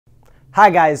Hi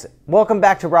guys, welcome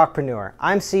back to Rockpreneur.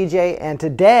 I'm CJ and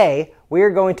today we are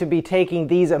going to be taking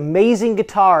these amazing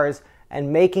guitars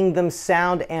and making them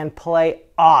sound and play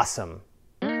awesome.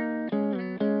 Turn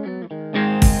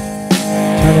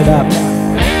it up.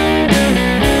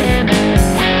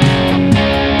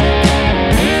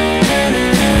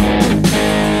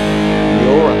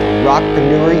 You're on the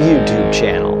Rockpreneur YouTube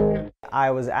channel. I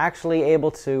was actually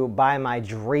able to buy my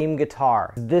dream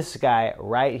guitar, this guy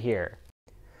right here.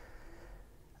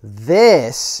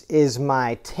 This is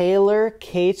my Taylor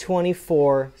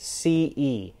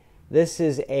K24ce. This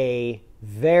is a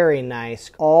very nice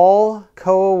all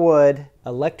koa wood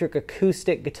electric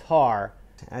acoustic guitar.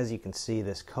 As you can see,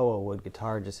 this koa wood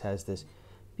guitar just has this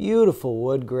beautiful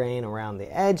wood grain around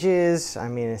the edges. I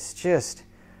mean, it's just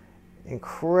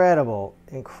incredible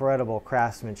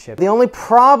craftsmanship. The only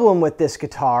problem with this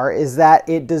guitar is that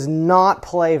it does not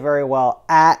play very well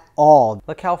at all.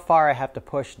 Look how far I have to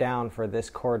push down for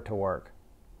this chord to work.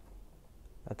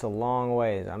 That's a long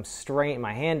ways.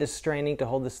 My hand is straining to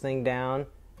hold this thing down.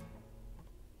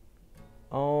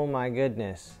 Oh my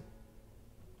goodness.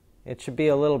 It should be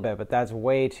a little bit, but that's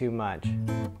way too much.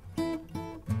 I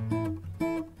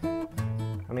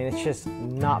mean, it's just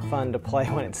not fun to play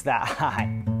when it's that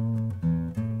high.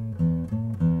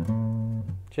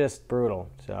 Just brutal,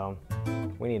 so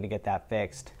we need to get that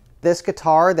fixed. This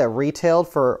guitar that retailed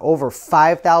for over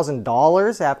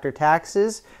 $5,000 after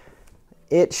taxes,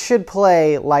 it should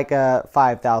play like a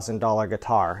 $5,000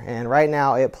 guitar, and right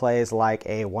now it plays like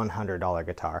a $100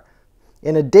 guitar.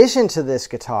 In addition to this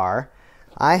guitar,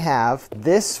 I have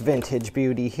this vintage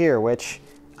beauty here, which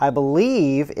I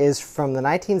believe is from the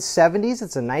 1970s.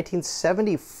 It's a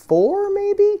 1974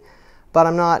 maybe? But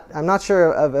I'm not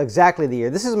sure of exactly the year.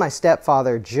 This is my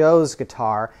stepfather Joe's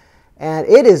guitar, and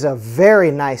it is a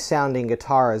very nice sounding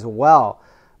guitar as well,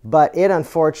 but it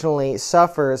unfortunately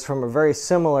suffers from a very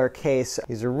similar case.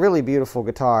 These are really beautiful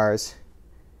guitars,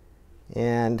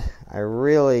 and I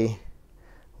really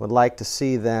would like to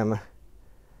see them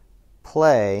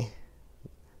play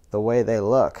the way they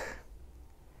look.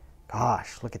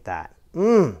 Gosh, look at that.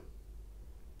 All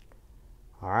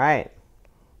right.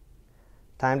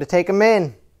 Time to take them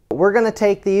in. We're going to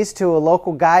take these to a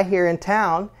local guy here in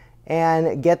town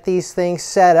and get these things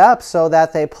set up so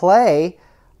that they play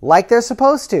like they're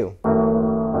supposed to.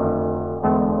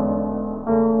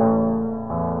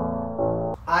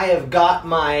 I have got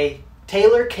my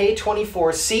Taylor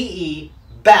K24ce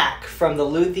back from the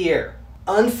luthier.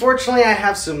 Unfortunately, I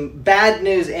have some bad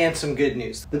news and some good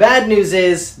news. The bad news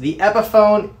is the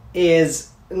Epiphone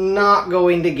is not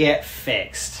going to get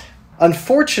fixed.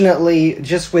 Unfortunately,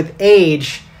 just with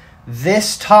age,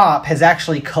 this top has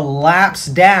actually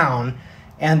collapsed down,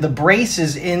 and the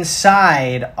braces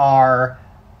inside are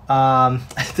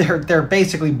they're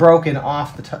basically broken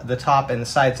off the top and the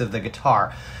sides of the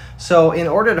guitar. So in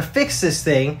order to fix this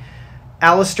thing,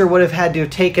 Alistair would have had to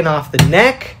have taken off the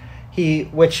neck,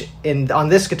 which on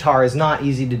this guitar is not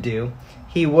easy to do.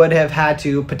 He would have had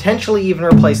to potentially even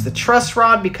replace the truss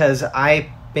rod, because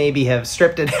I maybe have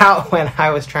stripped it out when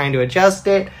I was trying to adjust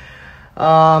it.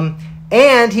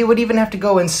 And he would even have to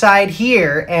go inside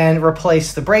here and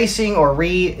replace the bracing or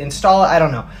reinstall it. I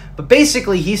don't know. But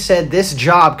basically, he said this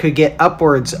job could get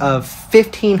upwards of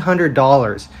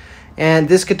 $1,500. And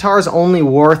this guitar is only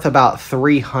worth about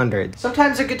 $300.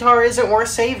 Sometimes a guitar isn't worth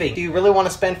saving. Do you really want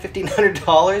to spend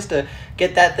 $1,500 to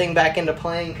get that thing back into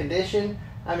playing condition?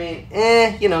 I mean,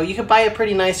 you know, you could buy a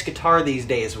pretty nice guitar these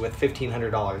days with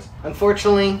 $1,500.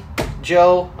 Unfortunately,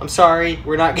 Joe, I'm sorry,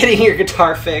 we're not getting your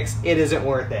guitar fixed. It isn't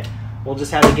worth it. We'll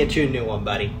just have to get you a new one,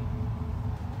 buddy.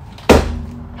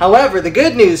 However, the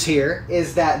good news here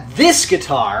is that this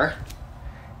guitar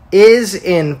is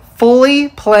in fully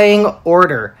playing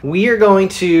order. We are going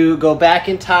to go back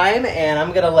in time, and I'm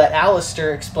going to let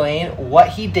Alistair explain what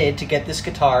he did to get this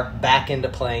guitar back into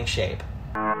playing shape.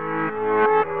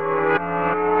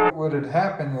 What had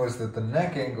happened was that the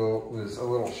neck angle was a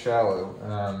little shallow.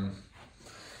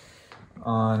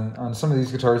 On some of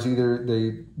these guitars, either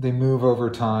they move over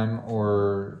time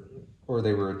or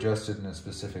they were adjusted in a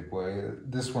specific way.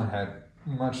 This one had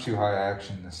much too high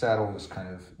action. The saddle was kind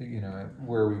of, you know,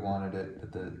 where we wanted it,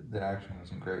 but the action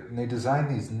wasn't great. And they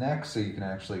designed these necks so you can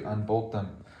actually unbolt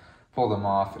them, pull them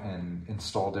off, and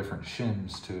install different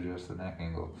shims to adjust the neck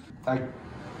angle. I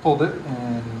pulled it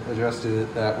and adjusted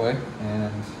it that way,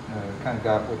 and kind of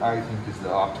got what I think is the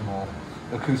optimal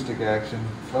acoustic action.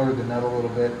 Lowered the nut a little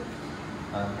bit,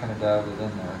 kind of dialed it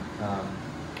in there.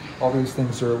 All these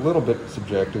things are a little bit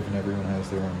subjective, and everyone has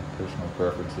their own personal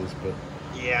preferences, but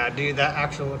yeah, dude, that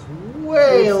actually looks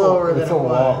way lower than it was. It's a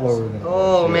lot lower than it was.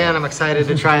 Oh man, I'm excited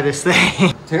to try this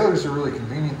thing. Tailors are really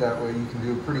convenient that way. You can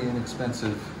do a pretty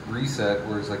inexpensive reset,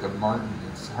 whereas like a Martin,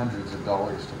 it's hundreds of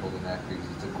dollars to pull the neck because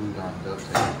it's a glued-on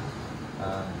dovetail.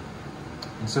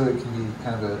 And so it can be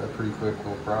kind of a pretty quick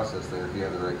little process there if you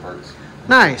have the right parts.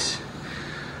 Nice.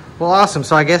 Well, awesome.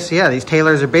 So I guess, yeah, these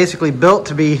Tailors are basically built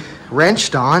to be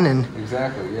wrenched on, and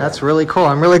exactly, yeah. That's really cool.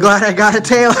 I'm really glad I got a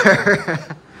Tailor.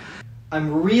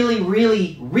 I'm really,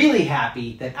 really, really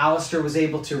happy that Alistair was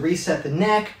able to reset the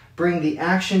neck, bring the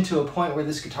action to a point where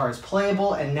this guitar is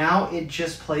playable, and now it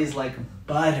just plays like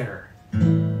butter.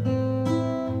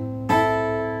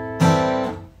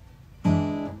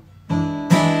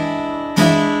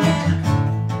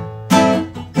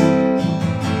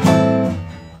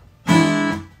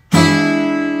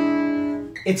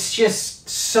 It's just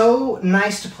so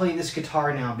nice to play this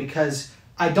guitar now because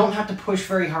I don't have to push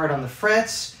very hard on the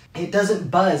frets. It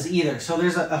doesn't buzz either. So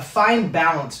there's a fine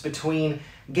balance between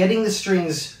getting the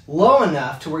strings low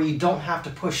enough to where you don't have to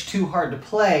push too hard to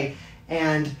play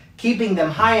and keeping them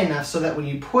high enough so that when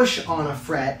you push on a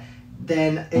fret,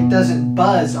 then it doesn't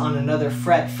buzz on another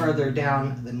fret further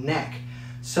down the neck.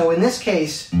 So in this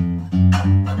case, I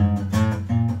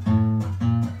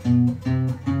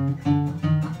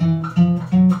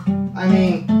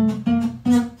mean,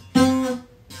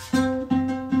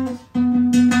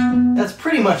 that's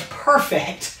pretty much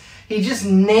perfect. He just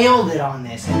nailed it on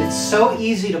this, and it's so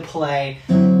easy to play.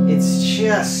 It's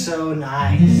just so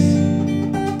nice.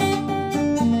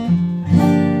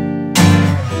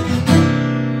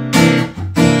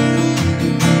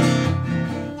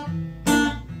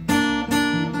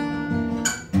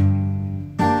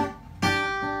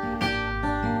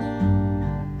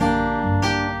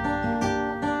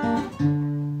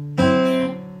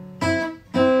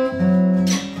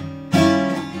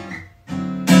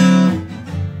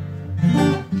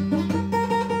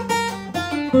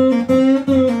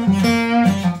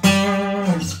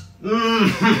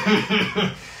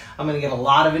 I'm going to get a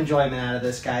lot of enjoyment out of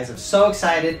this, guys. I'm so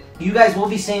excited. You guys will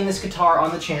be seeing this guitar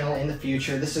on the channel in the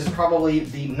future. This is probably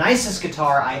the nicest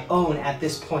guitar I own at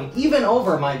this point, even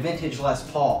over my vintage Les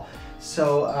Paul.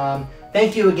 So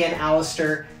thank you again,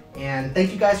 Alistair, and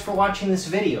thank you guys for watching this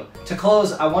video. To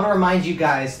close, I want to remind you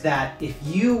guys that if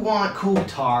you want cool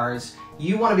guitars,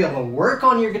 you want to be able to work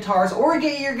on your guitars or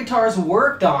get your guitars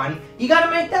worked on, you got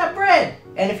to make that bread.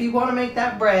 And if you want to make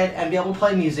that bread and be able to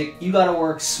play music, you got to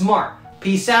work smart.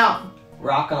 Peace out.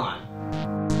 Rock on.